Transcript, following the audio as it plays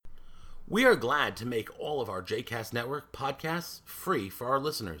We are glad to make all of our JCast Network podcasts free for our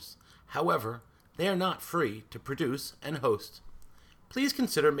listeners. However, they are not free to produce and host. Please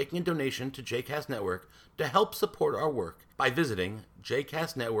consider making a donation to JCast Network to help support our work by visiting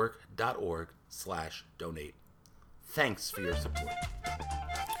jcastnetwork.org/donate. Thanks for your support.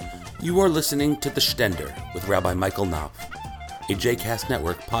 You are listening to The Stender with Rabbi Michael Knopf, a JCast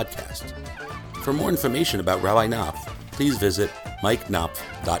Network podcast. For more information about Rabbi Knopf, please visit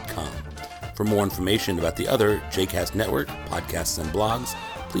mikeknopf.com. For more information about the other JCast Network podcasts and blogs,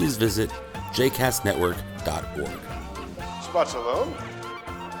 please visit jcastnetwork.org. Shabbat Shalom.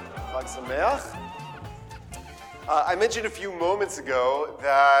 Chag Sameach. I mentioned a few moments ago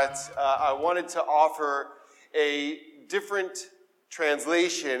that I wanted to offer a different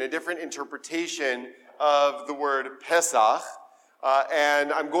translation, a different interpretation of the word Pesach,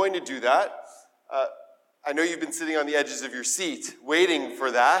 and I'm going to do that. I know you've been sitting on the edges of your seat waiting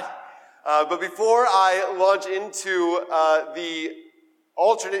for that. But before I launch into the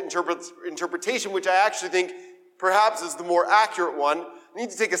alternate interpretation, which I actually think perhaps is the more accurate one, I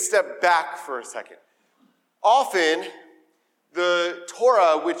need to take a step back for a second. Often, the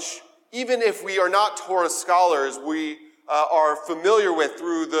Torah, which even if we are not Torah scholars, we are familiar with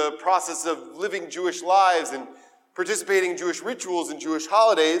through the process of living Jewish lives and participating in Jewish rituals and Jewish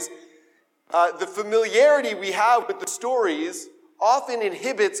holidays, the familiarity we have with the stories often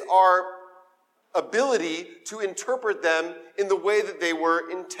inhibits our ability to interpret them in the way that they were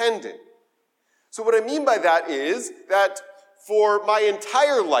intended. So what I mean by that is that for my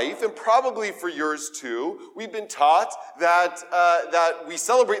entire life, and probably for yours too, we've been taught that we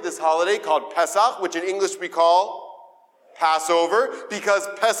celebrate this holiday called Pesach, which in English we call Passover, because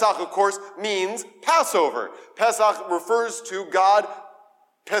Pesach, of course, means Passover. Pesach refers to God,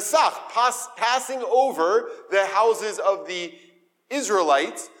 Pesach, passing over the houses of the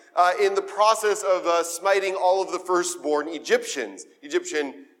Israelites in the process of smiting all of the firstborn Egyptian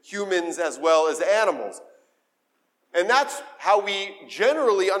humans as well as animals. And that's how we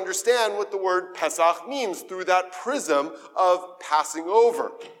generally understand what the word Pesach means, through that prism of passing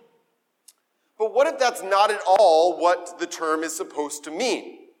over. But what if that's not at all what the term is supposed to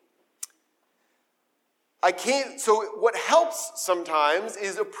mean? So what helps sometimes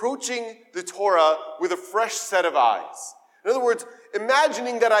is approaching the Torah with a fresh set of eyes. In other words,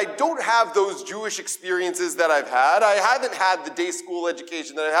 imagining that I don't have those Jewish experiences that I've had. I haven't had the day school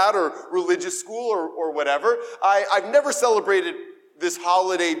education that I had, or religious school, or whatever. I've never celebrated this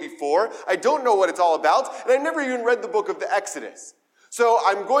holiday before. I don't know what it's all about, and I've never even read the book of the Exodus. So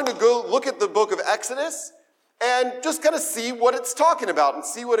I'm going to go look at the book of Exodus and just kind of see what it's talking about and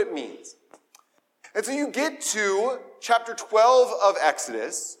see what it means. And so you get to chapter 12 of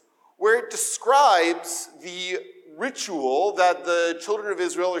Exodus, where it describes the ritual that the children of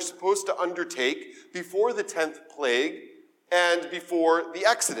Israel are supposed to undertake before the 10th plague and before the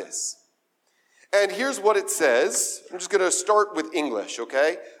Exodus. And here's what it says. I'm just going to start with English,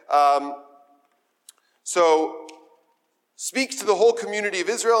 okay? So, speak to the whole community of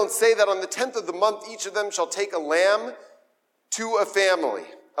Israel and say that on the 10th of the month, each of them shall take a lamb to a family,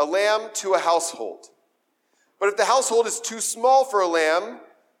 a lamb to a household. But if the household is too small for a lamb,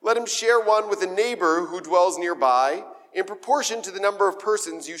 let him share one with a neighbor who dwells nearby. In proportion to the number of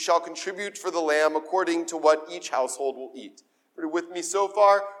persons, you shall contribute for the lamb according to what each household will eat. Are you with me so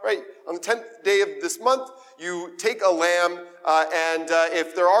far? Right. On the 10th day of this month, you take a lamb, and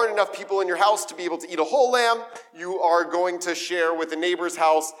if there aren't enough people in your house to be able to eat a whole lamb, you are going to share with a neighbor's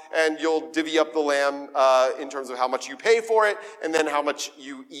house, and you'll divvy up the lamb in terms of how much you pay for it, and then how much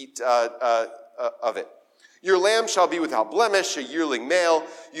you eat of it. Your lamb shall be without blemish, a yearling male.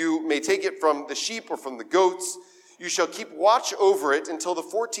 You may take it from the sheep or from the goats. You shall keep watch over it until the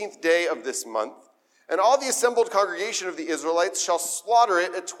 14th day of this month. And all the assembled congregation of the Israelites shall slaughter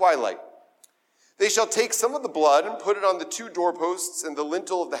it at twilight. They shall take some of the blood and put it on the 2 doorposts and the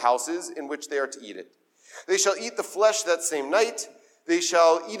lintel of the houses in which they are to eat it. They shall eat the flesh that same night. They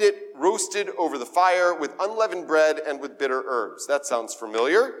shall eat it roasted over the fire with unleavened bread and with bitter herbs. That sounds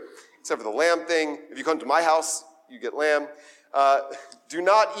familiar. Except for the lamb thing. If you come to my house, you get lamb. Do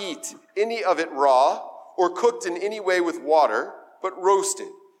not eat any of it raw or cooked in any way with water, but roasted,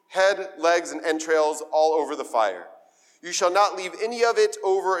 head, legs, and entrails all over the fire. You shall not leave any of it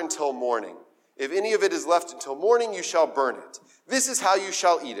over until morning. If any of it is left until morning, you shall burn it. This is how you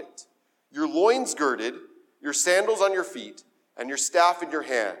shall eat it. Your loins girded, your sandals on your feet, and your staff in your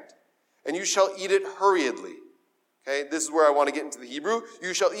hand. And you shall eat it hurriedly. Okay, this is where I want to get into the Hebrew.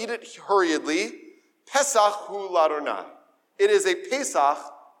 You shall eat it hurriedly. Pesach hu l'Adonai. It is a Pesach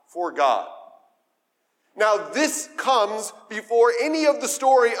for God. Now, this comes before any of the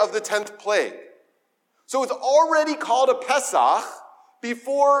story of the 10th plague. So it's already called a Pesach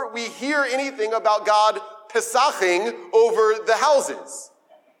before we hear anything about God Pesaching over the houses.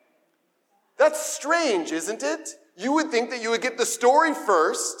 That's strange, isn't it? You would think that you would get the story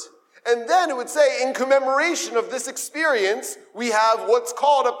first, and then it would say, in commemoration of this experience, we have what's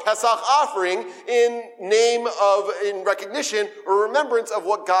called a Pesach offering in recognition or remembrance of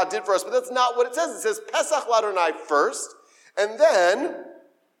what God did for us. But that's not what it says. It says Pesach Ladonai first, and then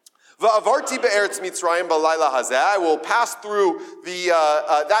Va'avarti be'eretz Mitzrayim b'layla hazeh. I will pass through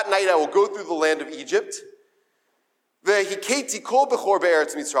that night. I will go through the land of Egypt. Vehiketi kol bechor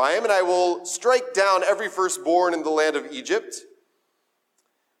be'eretz Mitzrayim, and I will strike down every firstborn in the land of Egypt.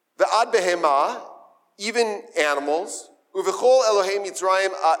 Ve'ad behema, even animals. Uvechol Elohei Mitzrayim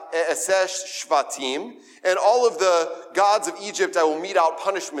esesh shvatim, and all of the gods of Egypt I will mete out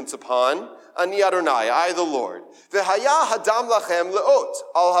punishments upon. Ani Adonai, I the Lord. V'haya hadam lachem leot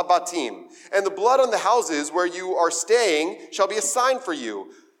al habatim, and the blood on the houses where you are staying shall be a sign for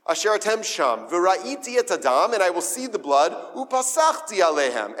you. Asher atem sham, v'ra'iti et adam, and I will see the blood. Upasachti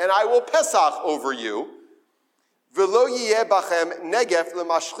alehem, and I will pesach over you. V'lo yiyeh bachem negef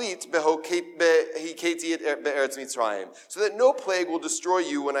lemashchit behiketi be'eretz Mitzrayim, so that no plague will destroy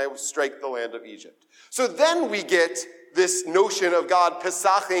you when I strike the land of Egypt. So then we get this notion of God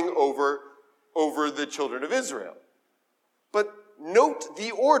pesaching over the children of Israel. But note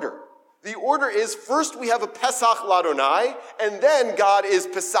the order. The order is first we have a Pesach Ladonai, and then God is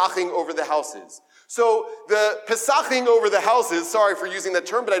pesaching over the houses. So the pesaching over the houses, sorry for using that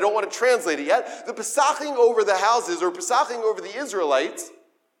term, but I don't want to translate it yet. The pesaching over the houses, or pesaching over the Israelites,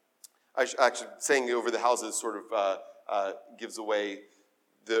 actually saying over the houses sort of gives away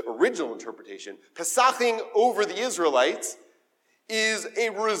the original interpretation. Pesaching over the Israelites is a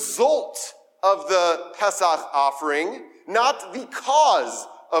result of the Pesach offering, not the cause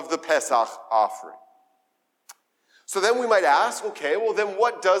of the Pesach offering. So then we might ask, okay, well then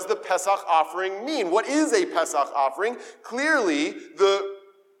what does the Pesach offering mean? What is a Pesach offering? Clearly, the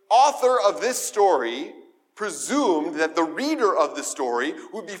author of this story presumed that the reader of the story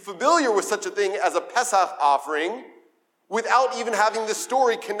would be familiar with such a thing as a Pesach offering without even having the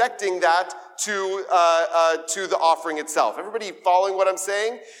story connecting that to the offering itself. Everybody following what I'm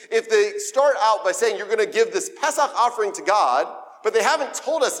saying? If they start out by saying you're going to give this Pesach offering to God, but they haven't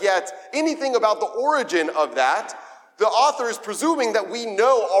told us yet anything about the origin of that, the author is presuming that we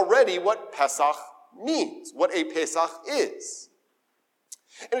know already what Pesach means, what a Pesach is.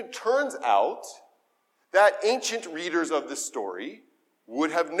 And it turns out that ancient readers of this story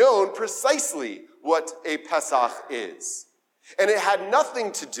would have known precisely what a Pesach is. And it had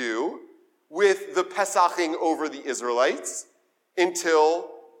nothing to do with the Pesaching over the Israelites until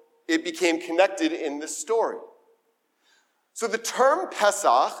it became connected in this story. So the term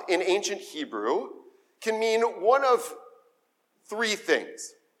Pesach in ancient Hebrew can mean one of three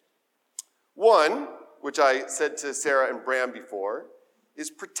things. One, which I said to Sarah and Bram before, is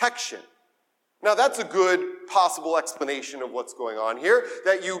protection. Now that's a good possible explanation of what's going on here,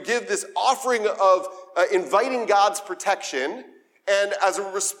 that you give this offering of inviting God's protection, and as a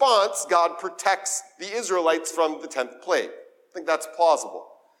response, God protects the Israelites from the 10th plague. I think that's plausible.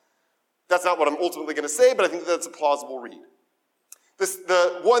 That's not what I'm ultimately going to say, but I think that's a plausible read.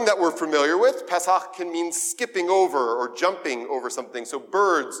 The one that we're familiar with, Pesach, can mean skipping over or jumping over something. So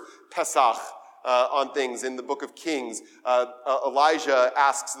birds, Pesach, on things. In the book of Kings, Elijah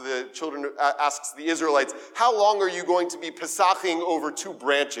asks the Israelites, how long are you going to be Pesaching over two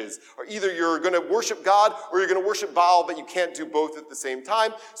branches? Or either you're going to worship God or you're going to worship Baal, but you can't do both at the same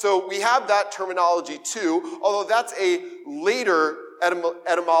time. So we have that terminology too, although that's a later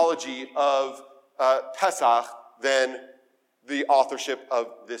etymology of Pesach than the authorship of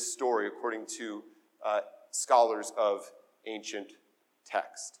this story, according to scholars of ancient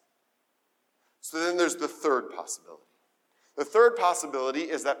text. So then there's the third possibility. The third possibility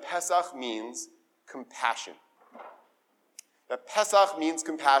is that Pesach means compassion. That Pesach means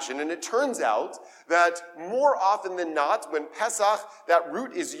compassion, and it turns out that more often than not, when Pesach, that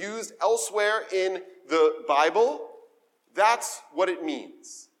root is used elsewhere in the Bible, that's what it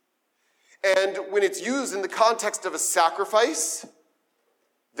means. And when it's used in the context of a sacrifice,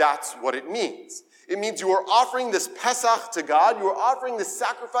 that's what it means. It means you are offering this Pesach to God. You are offering this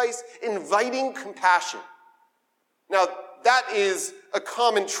sacrifice, inviting compassion. Now, that is a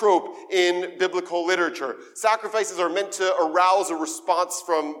common trope in biblical literature. Sacrifices are meant to arouse a response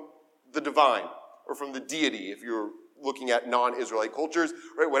from the divine or from the deity, if you're looking at non-Israelite cultures,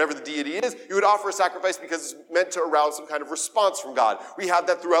 right? Whatever the deity is, you would offer a sacrifice because it's meant to arouse some kind of response from God. We have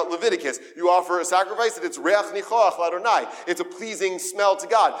that throughout Leviticus. You offer a sacrifice and it's reach nichoach l'Adonai. It's a pleasing smell to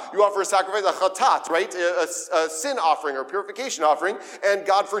God. You offer a sacrifice, a chatat, right? A sin offering or purification offering, and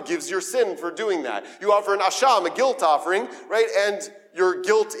God forgives your sin for doing that. You offer an asham, a guilt offering, right? And your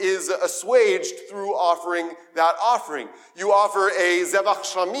guilt is assuaged through offering that offering. You offer a zevach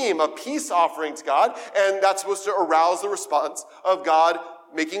shlamim, a peace offering to God, and that's supposed to arouse the response of God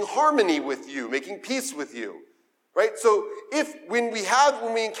making harmony with you, making peace with you. Right? So when we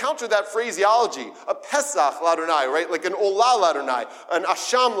encounter that phraseology, a Pesach l'Adonai, right? Like an Olah l'Adonai, an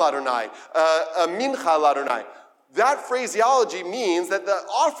Asham l'Adonai, a Mincha l'Adonai, that phraseology means that the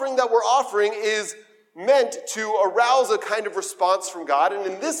offering that we're offering is meant to arouse a kind of response from God. And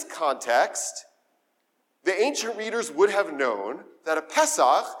in this context, the ancient readers would have known that a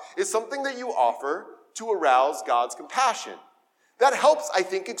Pesach is something that you offer to arouse God's compassion. That helps, I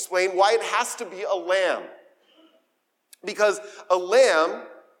think, explain why it has to be a lamb. Because a lamb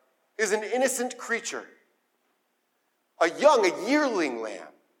is an innocent creature. A yearling lamb,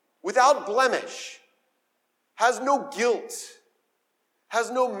 without blemish, has no guilt,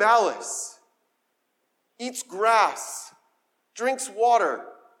 has no malice, eats grass, drinks water,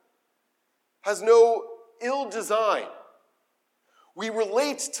 has no ill design. We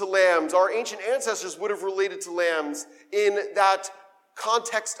relate to lambs. Our ancient ancestors would have related to lambs in that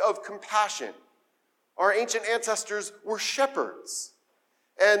context of compassion. Our ancient ancestors were shepherds.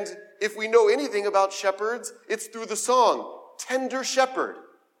 And if we know anything about shepherds, it's through the song, Tender Shepherd.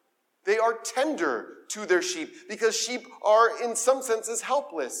 They are tender to their sheep because sheep are in some senses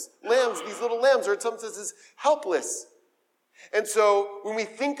helpless. Lambs, these little lambs are in some senses helpless. And so when we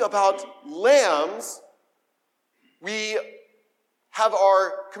think about lambs, we have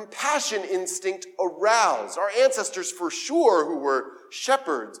our compassion instinct aroused. Our ancestors, for sure, who were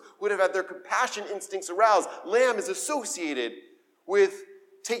shepherds, would have had their compassion instincts aroused. Lamb is associated with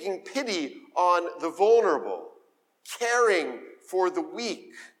taking pity on the vulnerable, caring for the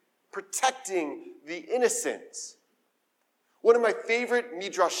weak, protecting the innocent. One of my favorite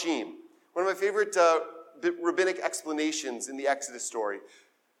midrashim, one of my favorite rabbinic explanations in the Exodus story,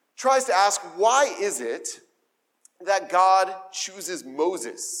 tries to ask, why is it that God chooses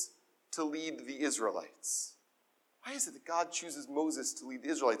Moses to lead the Israelites? Why is it that God chooses Moses to lead the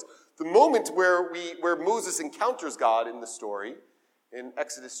Israelites? The moment where Moses encounters God in the story, in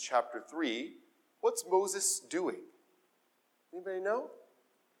Exodus chapter 3, what's Moses doing? Anybody know?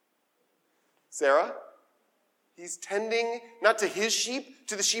 Sarah? He's tending, not to his sheep,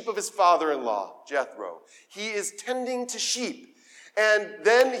 to the sheep of his father-in-law, Jethro. He is tending to sheep. And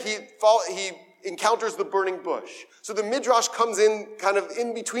then he encounters the burning bush. So the Midrash comes in kind of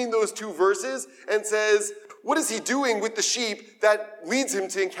in between those two verses and says, what is he doing with the sheep that leads him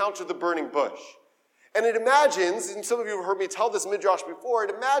to encounter the burning bush? And it imagines, and some of you have heard me tell this Midrash before,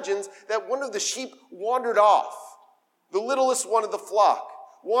 it imagines that one of the sheep wandered off. The littlest one of the flock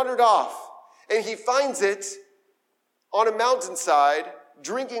wandered off. And he finds it on a mountainside,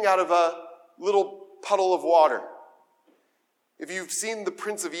 drinking out of a little puddle of water. If you've seen The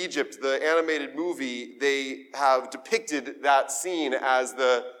Prince of Egypt, the animated movie, they have depicted that scene as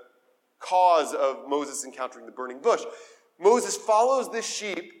the cause of Moses encountering the burning bush. Moses follows this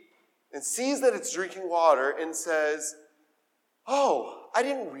sheep and sees that it's drinking water and says, "Oh, I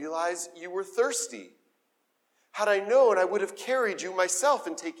didn't realize you were thirsty. Had I known, I would have carried you myself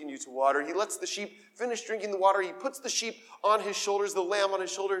and taken you to water." He lets the sheep finish drinking the water. He puts the sheep on his shoulders, the lamb on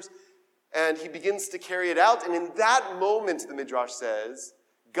his shoulders, and he begins to carry it out. And in that moment, the Midrash says,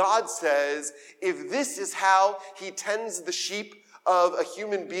 God says, if this is how he tends the sheep of a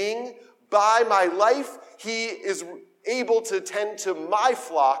human being, by my life, he is able to tend to my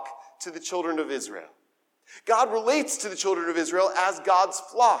flock, to the children of Israel. God relates to the children of Israel as God's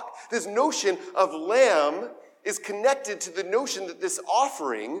flock. This notion of lamb is connected to the notion that this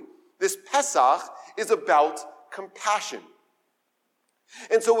offering, this Pesach, is about compassion.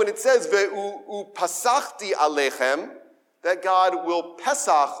 And so when it says, Ve'u pasachti alechem, that God will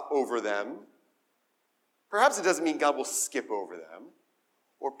Pesach over them, perhaps it doesn't mean God will skip over them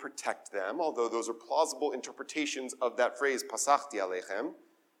or protect them, although those are plausible interpretations of that phrase, pasachti alechem.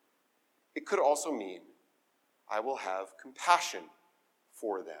 It could also mean, I will have compassion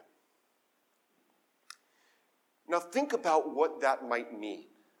for them. Now think about what that might mean.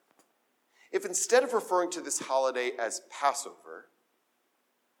 If instead of referring to this holiday as Passover,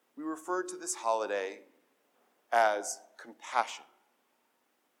 we refer to this holiday as compassion.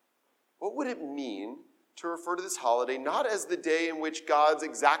 What would it mean to refer to this holiday not as the day in which God's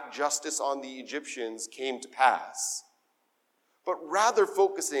exact justice on the Egyptians came to pass, but rather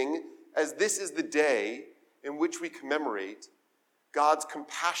focusing, as this is the day in which we commemorate God's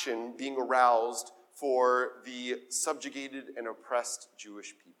compassion being aroused for the subjugated and oppressed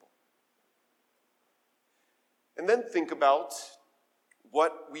Jewish people. And then think about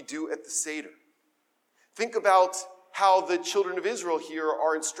what we do at the Seder. Think about how the children of Israel here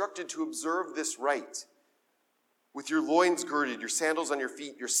are instructed to observe this rite. With your loins girded, your sandals on your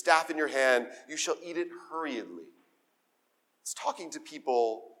feet, your staff in your hand, you shall eat it hurriedly. It's talking to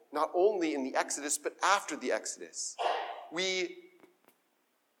people not only in the Exodus, but after the Exodus. We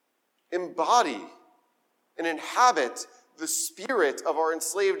embody and inhabit the spirit of our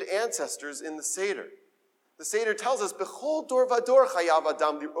enslaved ancestors in the Seder. The Seder tells us, B'chol dor vador chayav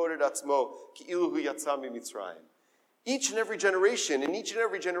adam lir'od et atzmo ki'ilu hu yatsa miMitzrayim. Each and every generation,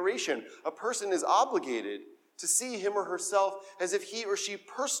 a person is obligated to see him or herself as if he or she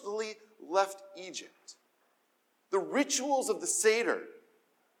personally left Egypt. The rituals of the Seder,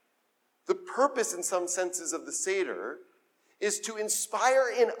 the purpose in some senses of the Seder, is to inspire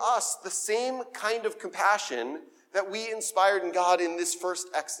in us the same kind of compassion that we inspired in God in this first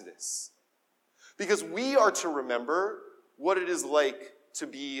Exodus. Because we are to remember what it is like to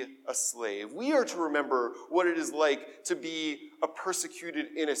be a slave. We are to remember what it is like to be a persecuted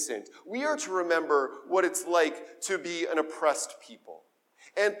innocent. We are to remember what it's like to be an oppressed people.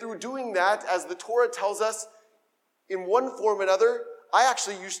 And through doing that, as the Torah tells us, in one form or another, I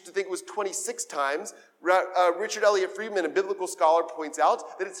actually used to think it was 26 times. Richard Elliott Friedman, a biblical scholar, points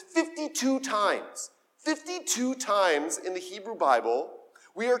out that it's 52 times. 52 times in the Hebrew Bible,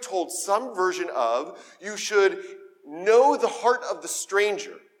 we are told some version of, you should know the heart of the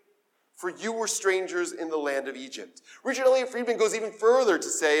stranger, for you were strangers in the land of Egypt. Richard Elliott Friedman goes even further to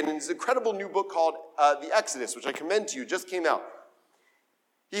say, in his incredible new book called The Exodus, which I commend to you, just came out,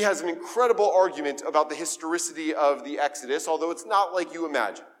 he has an incredible argument about the historicity of the Exodus, although it's not like you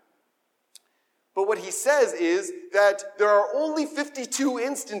imagine. But what he says is that there are only 52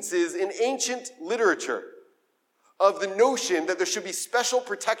 instances in ancient literature of the notion that there should be special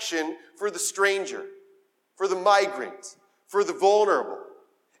protection for the stranger, for the migrant, for the vulnerable.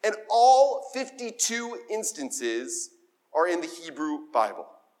 And all 52 instances are in the Hebrew Bible.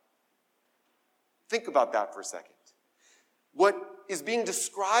 Think about that for a second. What is being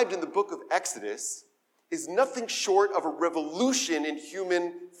described in the book of Exodus is nothing short of a revolution in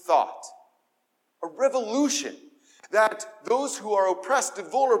human thought. A revolution that those who are oppressed and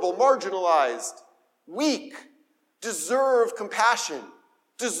vulnerable, marginalized, weak, deserve compassion,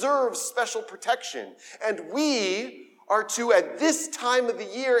 deserve special protection. And we are to, at this time of the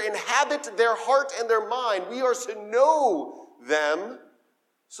year, inhabit their heart and their mind. We are to know them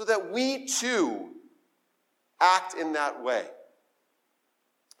so that we too act in that way.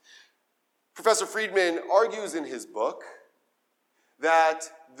 Professor Friedman argues in his book that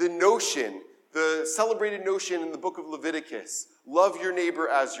the celebrated notion in the book of Leviticus, love your neighbor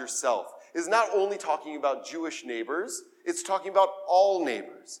as yourself, is not only talking about Jewish neighbors, it's talking about all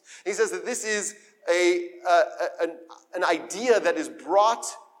neighbors. He says that this is an idea that is brought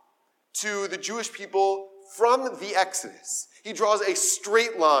to the Jewish people from the Exodus. He draws a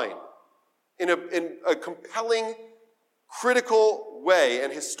straight line in a compelling, critical way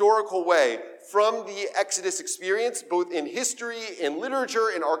and historical way from the Exodus experience, both in history, in literature,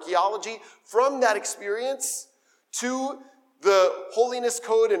 in archaeology, from that experience to the holiness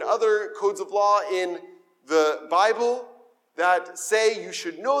code and other codes of law in the Bible that say you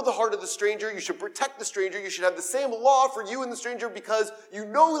should know the heart of the stranger, you should protect the stranger, you should have the same law for you and the stranger because you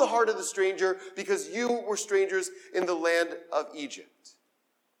know the heart of the stranger because you were strangers in the land of Egypt.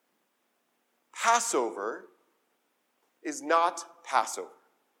 Passover is not Passover.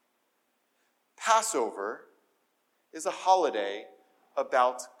 Passover is a holiday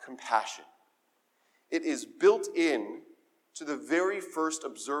about compassion. It is built in to the very first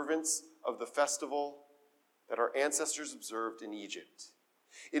observance of the festival that our ancestors observed in Egypt.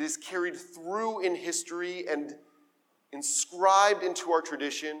 It is carried through in history and inscribed into our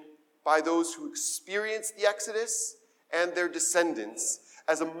tradition by those who experienced the Exodus and their descendants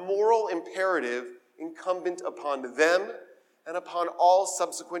as a moral imperative incumbent upon them and upon all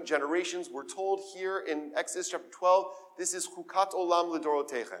subsequent generations. We're told here in Exodus chapter 12, this is Chukat Olam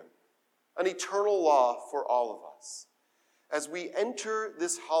L'Dorotechem, an eternal law for all of us. As we enter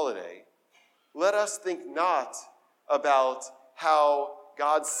this holiday, let us think not about how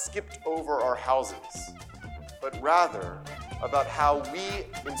God skipped over our houses, but rather about how we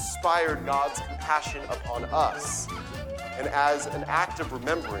inspired God's compassion upon us. And as an act of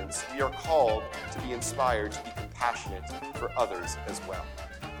remembrance, we are called to be inspired to be compassionate for others as well.